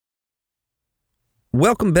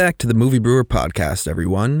Welcome back to the Movie Brewer Podcast,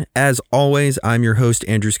 everyone. As always, I'm your host,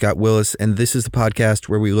 Andrew Scott Willis, and this is the podcast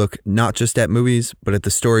where we look not just at movies, but at the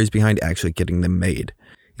stories behind actually getting them made.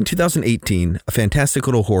 In 2018, a fantastic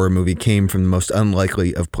little horror movie came from the most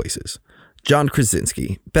unlikely of places. John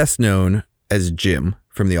Krasinski, best known as Jim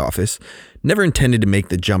from The Office, never intended to make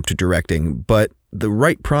the jump to directing, but the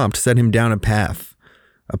right prompt set him down a path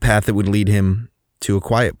that would lead him to A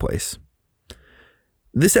Quiet Place.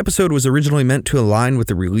 This episode was originally meant to align with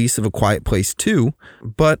the release of A Quiet Place 2,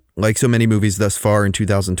 but like so many movies thus far in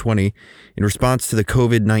 2020, in response to the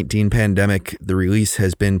COVID-19 pandemic, the release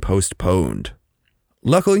has been postponed.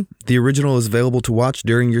 Luckily, the original is available to watch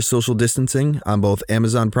during your social distancing on both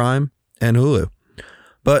Amazon Prime and Hulu.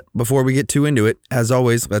 But before we get too into it, as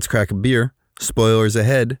always, let's crack a beer. Spoilers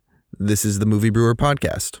ahead. This is the Movie Brewer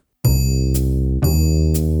Podcast.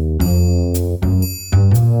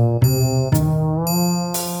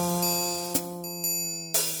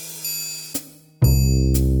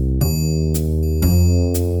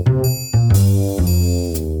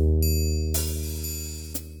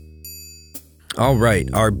 All right,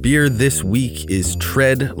 our beer this week is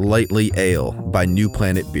Tread Lightly Ale by New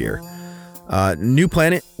Planet Beer. New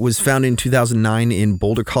Planet was founded in 2009 in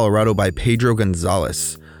Boulder, Colorado by Pedro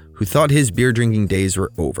Gonzalez, who thought his beer drinking days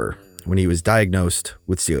were over when he was diagnosed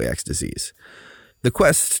with celiac disease. The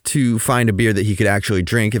quest to find a beer that he could actually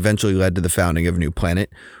drink eventually led to the founding of New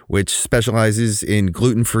Planet, which specializes in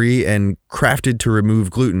gluten-free and crafted to remove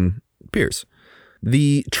gluten beers.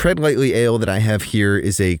 The Tread Lightly Ale that I have here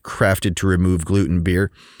is a crafted to remove gluten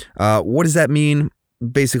beer. What does that mean?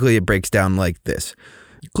 Basically, it breaks down like this.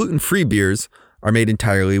 Gluten-free beers are made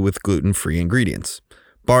entirely with gluten-free ingredients.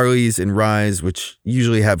 Barleys and rye, which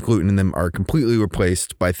usually have gluten in them, are completely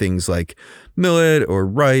replaced by things like millet or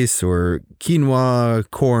rice or quinoa,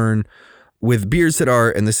 corn. With beers that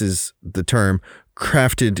are, and this is the term,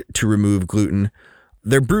 crafted to remove gluten,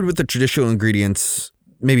 they're brewed with the traditional ingredients,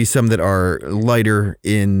 maybe some that are lighter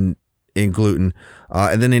in gluten,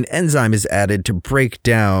 and then an enzyme is added to break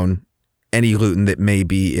down any gluten that may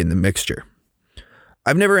be in the mixture.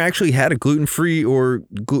 I've never actually had a gluten-free or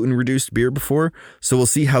gluten-reduced beer before, so we'll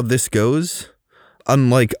see how this goes.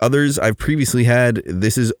 Unlike others I've previously had,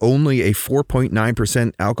 this is only a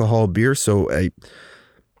 4.9% alcohol beer, so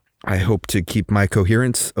I hope to keep my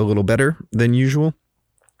coherence a little better than usual.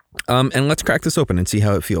 And let's crack this open and see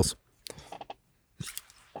how it feels.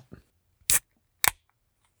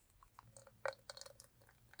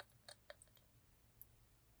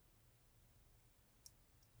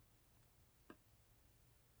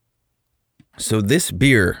 So this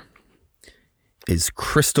beer is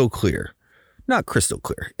crystal clear. Not crystal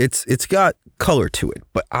clear. It's got color to it,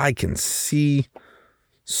 but I can see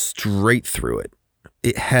straight through it.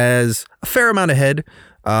 It has a fair amount of head,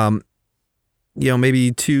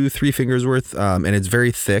 maybe 2-3 fingers worth, and it's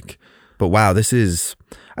very thick. But wow, this is,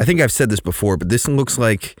 I think I've said this before, but this looks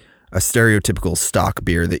like a stereotypical stock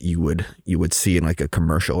beer that you would see in like a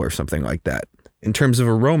commercial or something like that. In terms of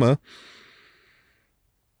aroma,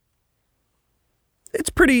 it's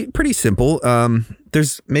pretty simple.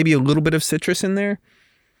 There's maybe a little bit of citrus in there.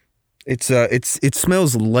 It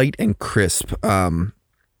smells light and crisp,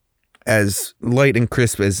 as light and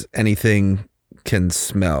crisp as anything can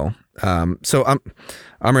smell. So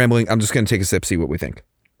I'm rambling. I'm just going to take a sip, see what we think.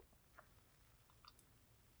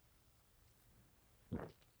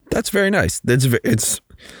 That's very nice. It's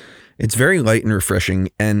very light and refreshing,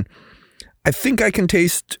 and I think I can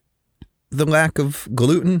taste the lack of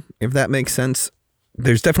gluten, if that makes sense.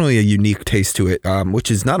 There's definitely a unique taste to it, which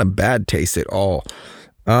is not a bad taste at all.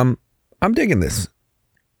 I'm digging this.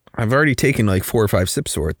 I've already taken like 4 or 5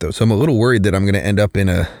 sips for it, though, so I'm a little worried that I'm going to end up in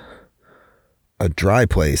a dry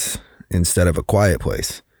place instead of a quiet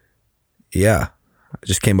place. Yeah, I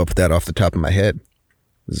just came up with that off the top of my head.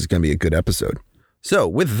 This is going to be a good episode. So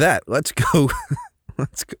with that, let's go.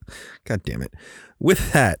 God damn it.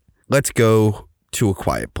 With that, let's go to A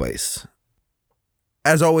Quiet Place.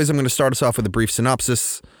 As always, I'm going to start us off with a brief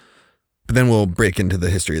synopsis, but then we'll break into the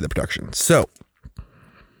history of the production. So,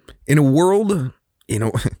 in a world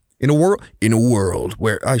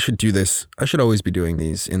where I should do this, I should always be doing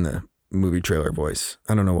these in the movie trailer voice.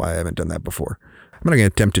 I don't know why I haven't done that before. I'm not going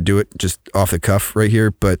to attempt to do it just off the cuff right here,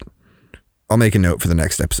 but I'll make a note for the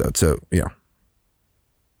next episode. So,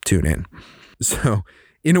 tune in. So,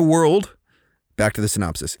 back to the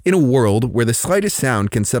synopsis. In a world where the slightest sound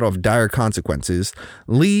can set off dire consequences,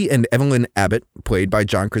 Lee and Evelyn Abbott, played by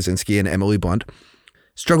John Krasinski and Emily Blunt,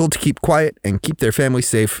 struggle to keep quiet and keep their family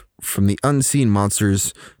safe from the unseen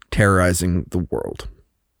monsters terrorizing the world.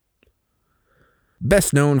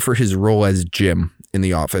 best known for his role as Jim in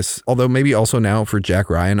The Office, although maybe also now for Jack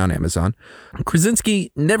Ryan on Amazon.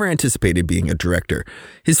 Krasinski never anticipated being a director.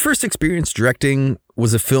 His first experience directing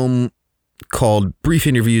was a film called Brief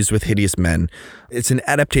Interviews with Hideous Men. It's an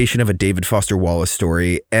adaptation of a David Foster Wallace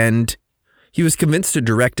story, and he was convinced to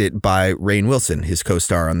direct it by Rainn Wilson, his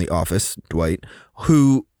co-star on The Office, Dwight,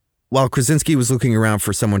 who, while Krasinski was looking around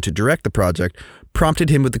for someone to direct the project, prompted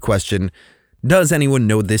him with the question, does anyone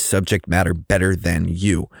know this subject matter better than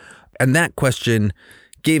you? And that question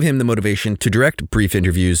gave him the motivation to direct Brief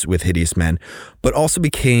Interviews with Hideous Men, but also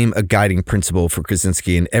became a guiding principle for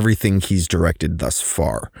Krasinski in everything he's directed thus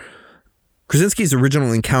far. Krasinski's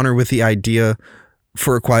original encounter with the idea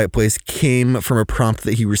for A Quiet Place came from a prompt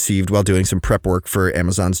that he received while doing some prep work for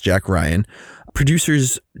Amazon's Jack Ryan.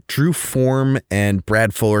 Producers Drew Form and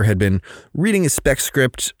Brad Fuller had been reading a spec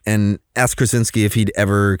script and asked Krasinski if he'd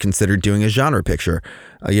ever considered doing a genre picture.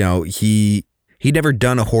 He'd never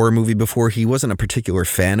done a horror movie before. He wasn't a particular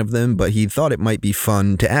fan of them, but he thought it might be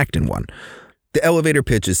fun to act in one. The elevator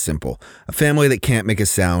pitch is simple. A family that can't make a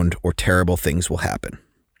sound or terrible things will happen.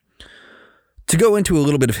 To go into a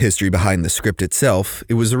little bit of history behind the script itself,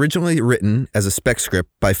 it was originally written as a spec script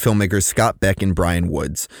by filmmakers Scott Beck and Brian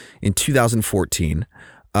Woods in 2014.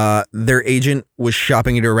 Their agent was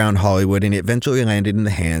shopping it around Hollywood, and it eventually landed in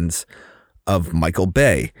the hands of Michael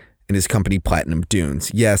Bay and his company Platinum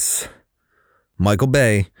Dunes. Yes, Michael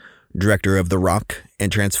Bay, director of The Rock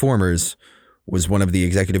and Transformers, was one of the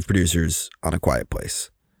executive producers on A Quiet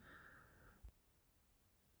Place.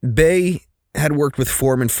 Bay had worked with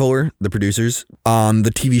Form and Fuller, the producers, on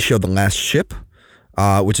the TV show The Last Ship,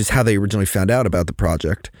 which is how they originally found out about the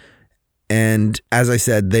project. And as I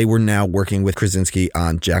said, they were now working with Krasinski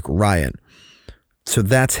on Jack Ryan. So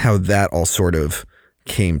that's how that all sort of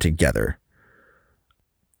came together.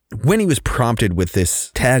 When he was prompted with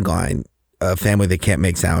this tagline, a family that can't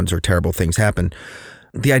make sounds or terrible things happen,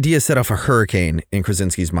 the idea set off a hurricane in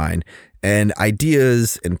Krasinski's mind, and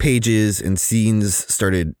ideas and pages and scenes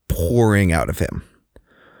started pouring out of him.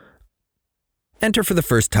 Enter for the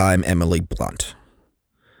first time Emily Blunt.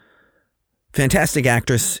 Fantastic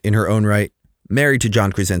actress in her own right, married to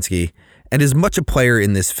John Krasinski, and as much a player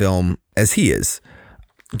in this film as he is.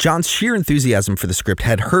 John's sheer enthusiasm for the script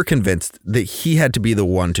had her convinced that he had to be the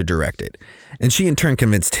one to direct it, and she in turn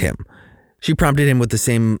convinced him. She prompted him with the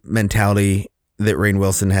same mentality that Rainn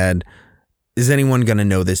Wilson had. Is anyone going to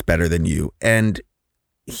know this better than you? And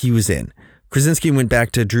he was in. Krasinski went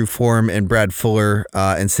back to Drew Form and Brad Fuller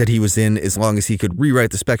and said he was in as long as he could rewrite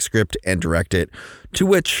the spec script and direct it, to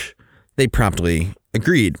which they promptly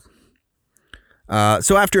agreed.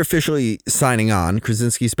 So after officially signing on,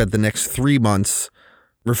 Krasinski spent the next 3 months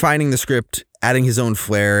refining the script, adding his own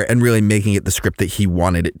flair, and really making it the script that he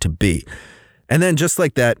wanted it to be. And then just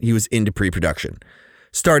like that, he was into pre-production,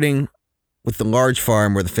 starting with the large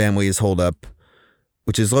farm where the family is holed up,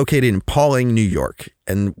 which is located in Pawling, New York,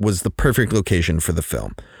 and was the perfect location for the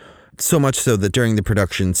film. So much so that during the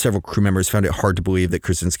production, several crew members found it hard to believe that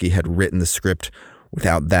Krasinski had written the script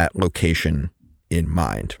without that location in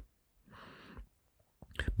mind.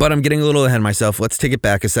 But I'm getting a little ahead of myself. Let's take it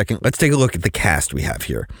back a second. Let's take a look at the cast we have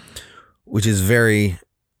here, which is very,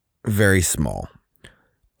 very small.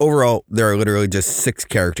 Overall, there are literally just 6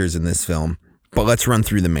 characters in this film, but let's run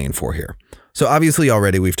through the main 4 here. So obviously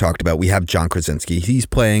already we have John Krasinski. He's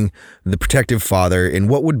playing the protective father in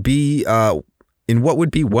what would be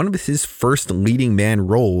one of his first leading man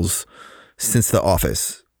roles since The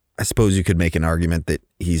Office. I suppose you could make an argument that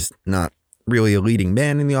he's not really a leading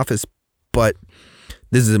man in The Office, but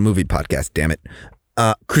this is a movie podcast, damn it.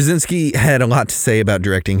 Krasinski had a lot to say about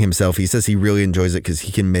directing himself. He says he really enjoys it because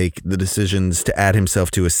he can make the decisions to add himself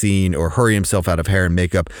to a scene or hurry himself out of hair and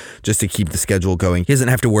makeup just to keep the schedule going. He doesn't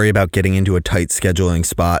have to worry about getting into a tight scheduling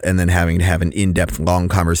spot and then having to have an in-depth, long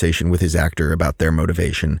conversation with his actor about their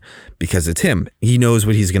motivation because it's him. He knows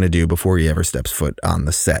what he's going to do before he ever steps foot on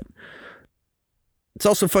the set. It's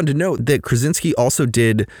also fun to note that Krasinski also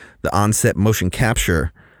did the on-set motion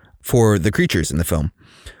capture for the creatures in the film.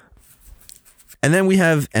 And then we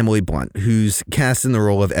have Emily Blunt, who's cast in the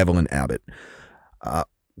role of Evelyn Abbott.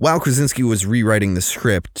 While Krasinski was rewriting the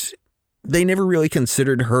script, they never really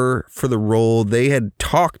considered her for the role. They had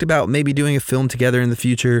talked about maybe doing a film together in the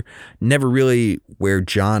future, never really where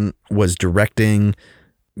John was directing,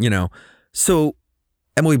 So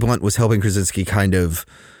Emily Blunt was helping Krasinski kind of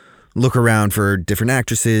look around for different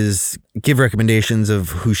actresses, give recommendations of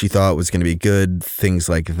who she thought was going to be good, things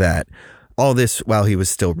like that. All this while he was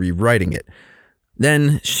still rewriting it.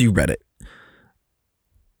 Then she read it.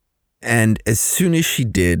 And as soon as she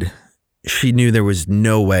did, she knew there was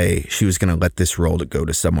no way she was going to let this role to go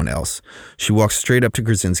to someone else. She walked straight up to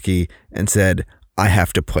Krasinski and said, I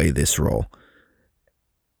have to play this role.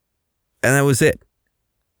 And that was it.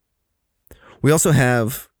 We also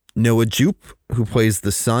have Noah Jupe, who plays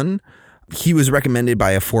the son. He was recommended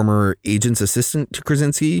by a former agent's assistant to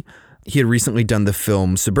Krasinski. He had recently done the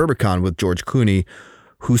film Suburbicon with George Clooney,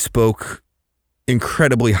 who spoke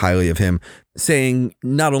incredibly highly of him, saying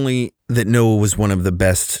not only that Noah was one of the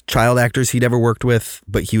best child actors he'd ever worked with,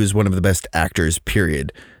 but he was one of the best actors,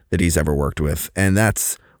 period, that he's ever worked with. And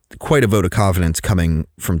that's quite a vote of confidence coming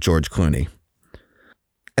from George Clooney.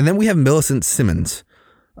 And then we have Millicent Simmonds.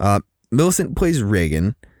 Millicent plays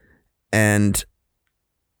Regan, and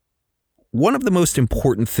one of the most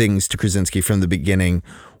important things to Krasinski from the beginning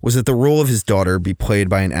was that the role of his daughter be played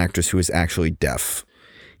by an actress who is actually deaf.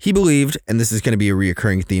 He believed, and this is going to be a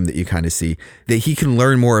reoccurring theme that you kind of see, that he can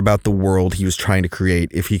learn more about the world he was trying to create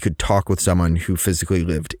if he could talk with someone who physically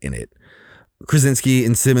lived in it. Krasinski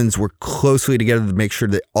and Simmonds worked closely together to make sure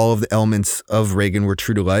that all of the elements of Regan were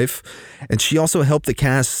true to life, and she also helped the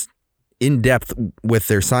cast in depth with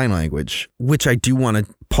their sign language, which I do want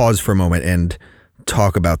to pause for a moment and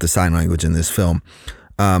talk about the sign language in this film.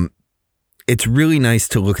 It's really nice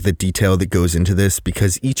to look at the detail that goes into this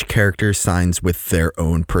because each character signs with their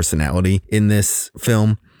own personality in this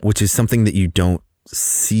film, which is something that you don't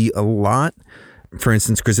see a lot. For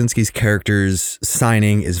instance, Krasinski's character's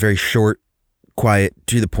signing is very short, quiet,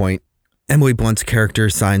 to the point. Emily Blunt's character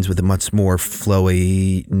signs with a much more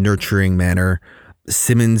flowy, nurturing manner.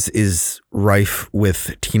 Simmonds is rife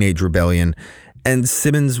with teenage rebellion, and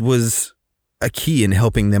Simmonds was a key in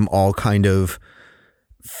helping them all kind of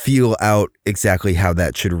feel out exactly how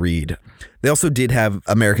that should read. They also did have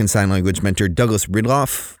American Sign Language mentor Douglas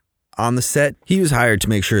Ridloff on the set. He was hired to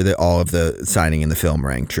make sure that all of the signing in the film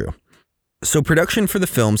rang true. So production for the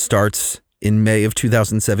film starts in May of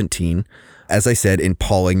 2017, as I said, in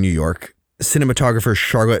Pawling, New York. Cinematographer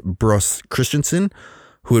Charlotte Bros Christensen,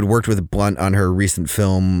 who had worked with Blunt on her recent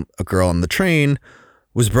film A Girl on the Train,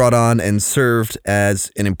 was brought on and served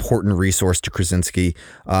as an important resource to Krasinski.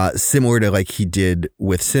 Similar to like he did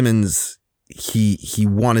with Simmonds, he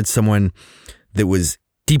wanted someone that was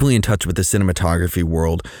deeply in touch with the cinematography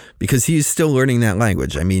world because he's still learning that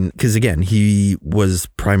language. I mean, because again, he was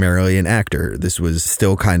primarily an actor. This was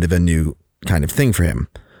still kind of a new kind of thing for him.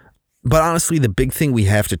 But honestly, the big thing we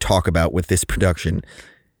have to talk about with this production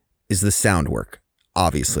is the sound work,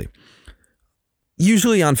 obviously.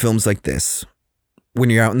 Usually on films like this, when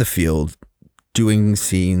you're out in the field doing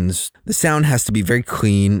scenes, the sound has to be very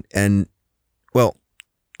clean and, well,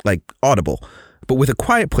 like audible. But with A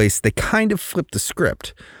Quiet Place, they kind of flipped the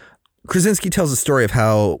script. Krasinski tells a story of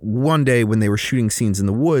how one day when they were shooting scenes in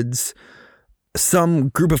the woods, some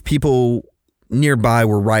group of people nearby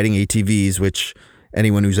were riding ATVs, which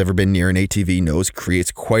anyone who's ever been near an ATV knows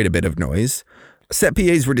creates quite a bit of noise. Set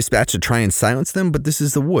PAs were dispatched to try and silence them, but this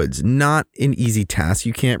is the woods. Not an easy task.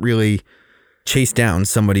 You can't really chase down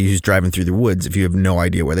somebody who's driving through the woods if you have no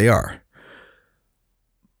idea where they are.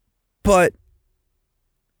 But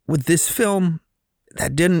with this film,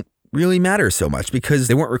 that didn't really matter so much because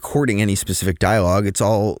they weren't recording any specific dialogue. It's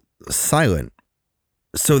all silent.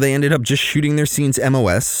 So they ended up just shooting their scenes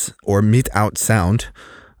MOS, or without sound,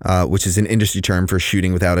 which is an industry term for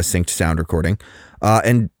shooting without a synced sound recording,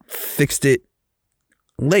 and fixed it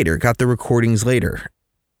later, got the recordings later.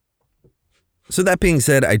 So that being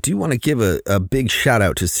said, I do want to give a big shout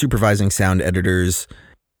out to supervising sound editors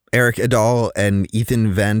Eric Edal and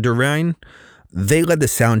Ethan Van der Rijn. They led the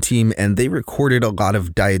sound team and they recorded a lot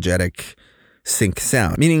of diegetic sync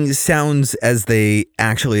sound, meaning sounds as they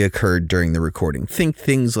actually occurred during the recording. Think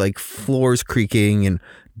things like floors creaking and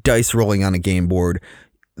dice rolling on a game board.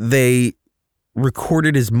 They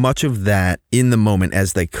recorded as much of that in the moment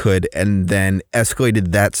as they could and then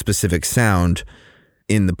escalated that specific sound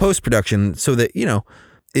in the post-production so that, you know,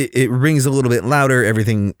 it rings a little bit louder.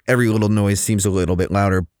 Every little noise seems a little bit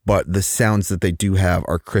louder, but the sounds that they do have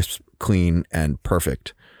are crisp, clean, and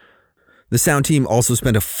perfect. The sound team also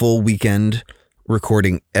spent a full weekend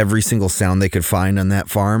recording every single sound they could find on that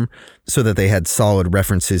farm so that they had solid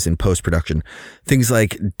references in post-production. Things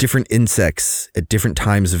like different insects at different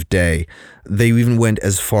times of day. They even went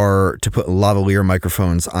as far to put lavalier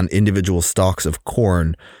microphones on individual stalks of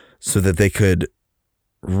corn so that they could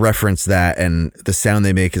reference that and the sound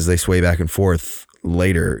they make as they sway back and forth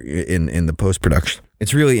later in the post-production.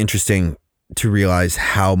 It's really interesting to realize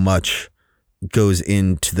how much goes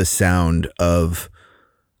into the sound of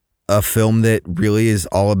a film that really is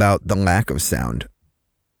all about the lack of sound.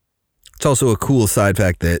 It's also a cool side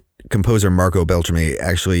fact that composer Marco Beltrami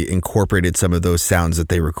actually incorporated some of those sounds that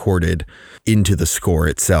they recorded into the score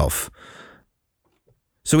itself.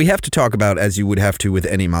 So we have to talk about, as you would have to with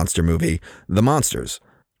any monster movie, the monsters.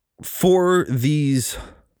 For these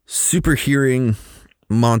super hearing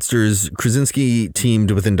monsters, Krasinski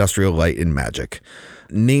teamed with Industrial Light and Magic,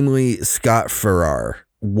 namely Scott Farrar,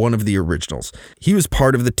 one of the originals. He was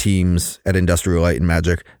part of the teams at Industrial Light and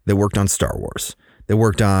Magic that worked on Star Wars, that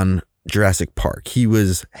worked on Jurassic Park. He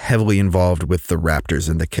was heavily involved with the raptors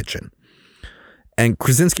in the kitchen. And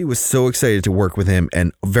Krasinski was so excited to work with him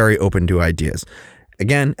and very open to ideas.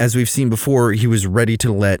 Again, as we've seen before, he was ready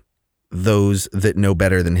to let those that know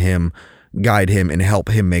better than him guide him and help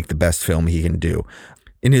him make the best film he can do.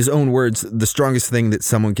 In his own words, the strongest thing that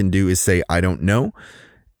someone can do is say, I don't know.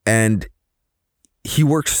 And he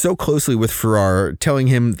worked so closely with Farrar, telling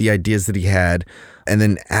him the ideas that he had and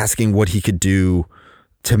then asking what he could do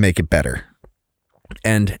to make it better.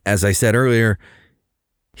 And as I said earlier,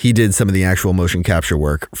 he did some of the actual motion capture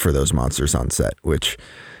work for those monsters on set, which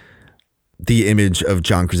the image of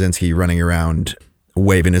John Krasinski running around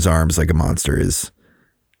waving his arms like a monster is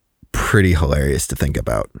pretty hilarious to think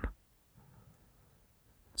about.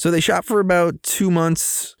 So they shot for about 2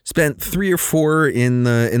 months, spent 3 or 4 in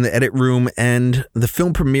the edit room, and the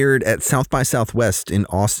film premiered at South by Southwest in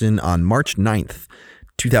Austin on March 9th,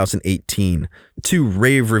 2018, to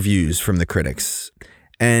rave reviews from the critics.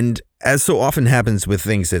 And as so often happens with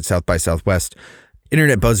things at South by Southwest,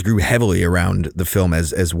 internet buzz grew heavily around the film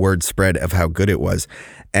as word spread of how good it was.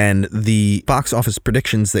 And the box office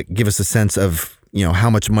predictions that give us a sense of, how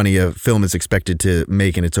much money a film is expected to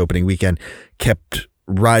make in its opening weekend kept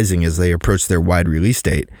rising as they approached their wide release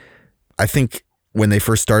date. I think when they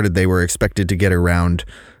first started, they were expected to get around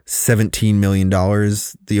 $17 million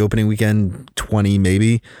the opening weekend, 20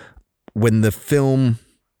 maybe. When the film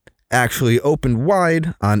actually opened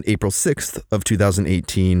wide on April 6th of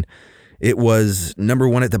 2018, it was number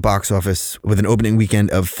 1 at the box office with an opening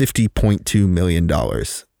weekend of $50.2 million,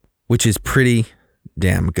 which is pretty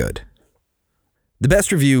damn good. The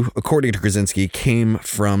best review, according to Krasinski, came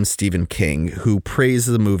from Stephen King, who praised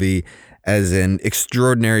the movie as an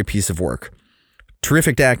extraordinary piece of work.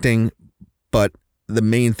 Terrific acting, but the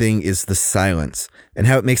main thing is the silence and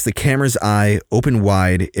how it makes the camera's eye open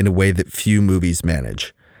wide in a way that few movies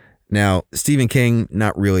manage. Now, Stephen King,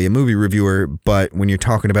 not really a movie reviewer, but when you're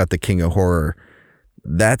talking about the king of horror,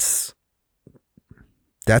 that's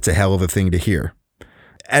a hell of a thing to hear.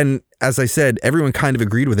 And as I said, everyone kind of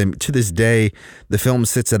agreed with him. To this day, the film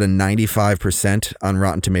sits at a 95% on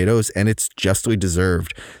Rotten Tomatoes, and it's justly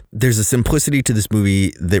deserved. There's a simplicity to this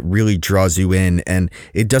movie that really draws you in, and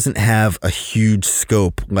it doesn't have a huge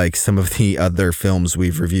scope like some of the other films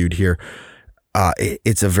we've reviewed here.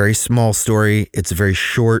 It's a very small story. It's very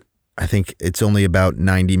short. I think it's only about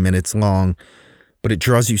 90 minutes long, but it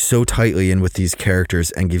draws you so tightly in with these characters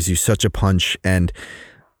and gives you such a punch. And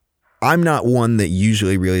I'm not one that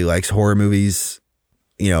usually really likes horror movies.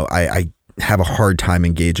 I have a hard time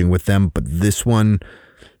engaging with them, but this one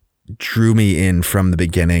drew me in from the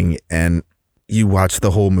beginning, and you watch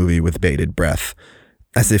the whole movie with bated breath,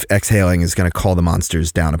 as if exhaling is going to call the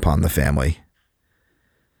monsters down upon the family.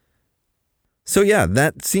 So yeah,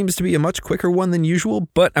 that seems to be a much quicker one than usual,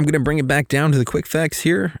 but I'm going to bring it back down to the quick facts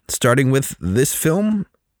here, starting with this film,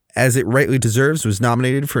 as it rightly deserves, was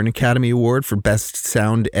nominated for an Academy Award for Best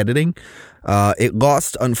Sound Editing. It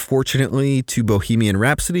lost, unfortunately, to Bohemian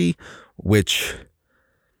Rhapsody, which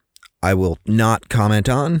I will not comment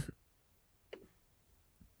on.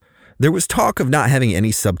 There was talk of not having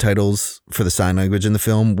any subtitles for the sign language in the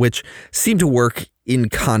film, which seemed to work in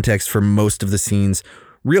context for most of the scenes,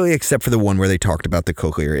 really except for the one where they talked about the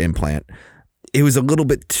cochlear implant. It was a little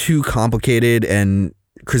bit too complicated, and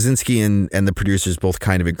Krasinski and the producers both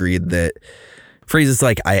kind of agreed that phrases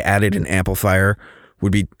like "I added an amplifier"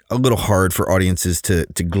 would be a little hard for audiences to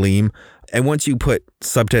glean. And once you put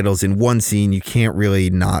subtitles in one scene, you can't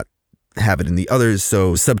really not have it in the others.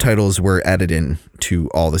 So subtitles were added in to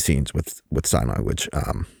all the scenes with sign language.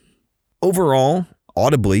 Overall,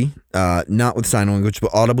 audibly, not with sign language,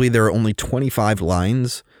 but audibly, there are only 25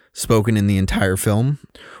 lines spoken in the entire film,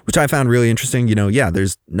 which I found really interesting.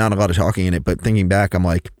 There's not a lot of talking in it, but thinking back, I'm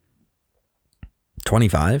like,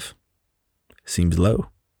 25 seems low.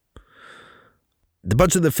 The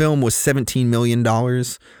budget of the film was $17 million,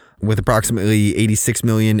 with approximately $86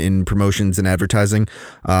 million in promotions and advertising.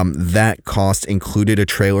 That cost included a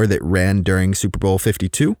trailer that ran during Super Bowl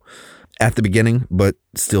 52 at the beginning, but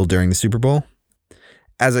still during the Super Bowl.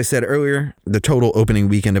 As I said earlier, the total opening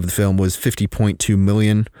weekend of the film was $50.2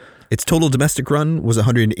 million. Its total domestic run was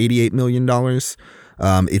 $188 million.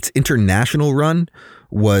 Its international run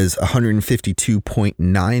was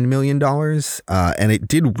 $152.9 million. And it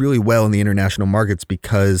did really well in the international markets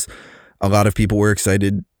because a lot of people were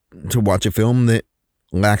excited to watch a film that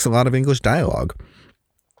lacks a lot of English dialogue.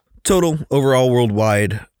 Total overall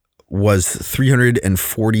worldwide was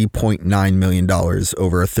 $340.9 million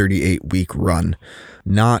over a 38-week run.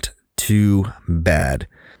 Not too bad.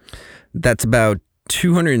 That's about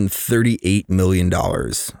 $238 million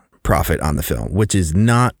profit on the film, which is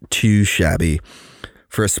not too shabby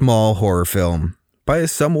for a small horror film by a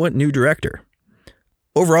somewhat new director.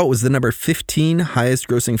 Overall, it was the number 15 highest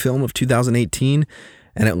grossing film of 2018,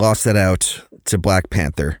 and it lost that out to Black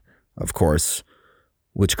Panther, of course,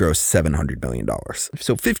 which grossed $700 million.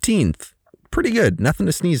 So 15th, pretty good, nothing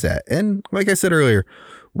to sneeze at. And like I said earlier,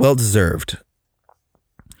 well-deserved.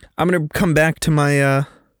 I'm going to come back to my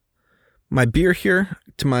my beer here,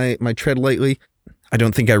 to my Tread Lightly. I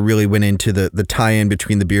don't think I really went into the tie-in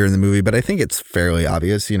between the beer and the movie, but I think it's fairly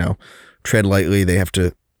obvious. You know, Tread Lightly, they have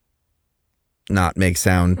to not make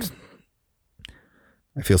sound.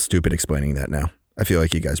 I feel stupid explaining that now. I feel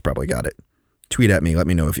like you guys probably got it. Tweet at me. Let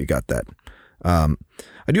me know if you got that.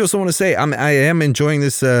 I do also want to say I am enjoying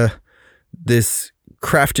this this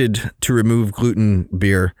crafted to remove gluten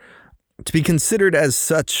beer. To be considered as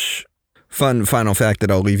such, fun final fact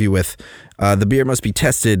that I'll leave you with, the beer must be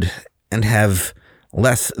tested and have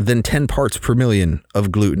less than 10 parts per million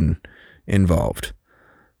of gluten involved.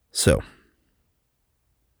 So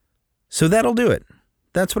that'll do it.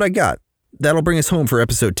 That's what I got. That'll bring us home for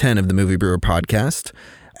episode 10 of the Movie Brewer podcast.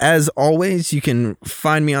 As always, you can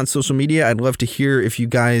find me on social media. I'd love to hear if you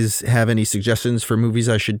guys have any suggestions for movies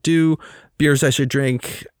I should do, beers I should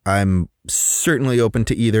drink. I'm certainly open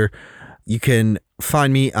to either. You can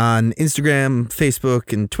find me on Instagram,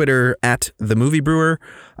 Facebook, and Twitter at The Movie Brewer.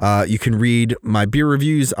 You can read my beer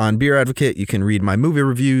reviews on Beer Advocate. You can read my movie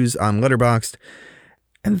reviews on Letterboxd.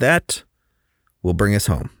 And that will bring us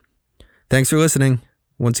home. Thanks for listening.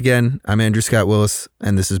 Once again, I'm Andrew Scott Willis,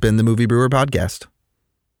 and this has been the Movie Brewer Podcast.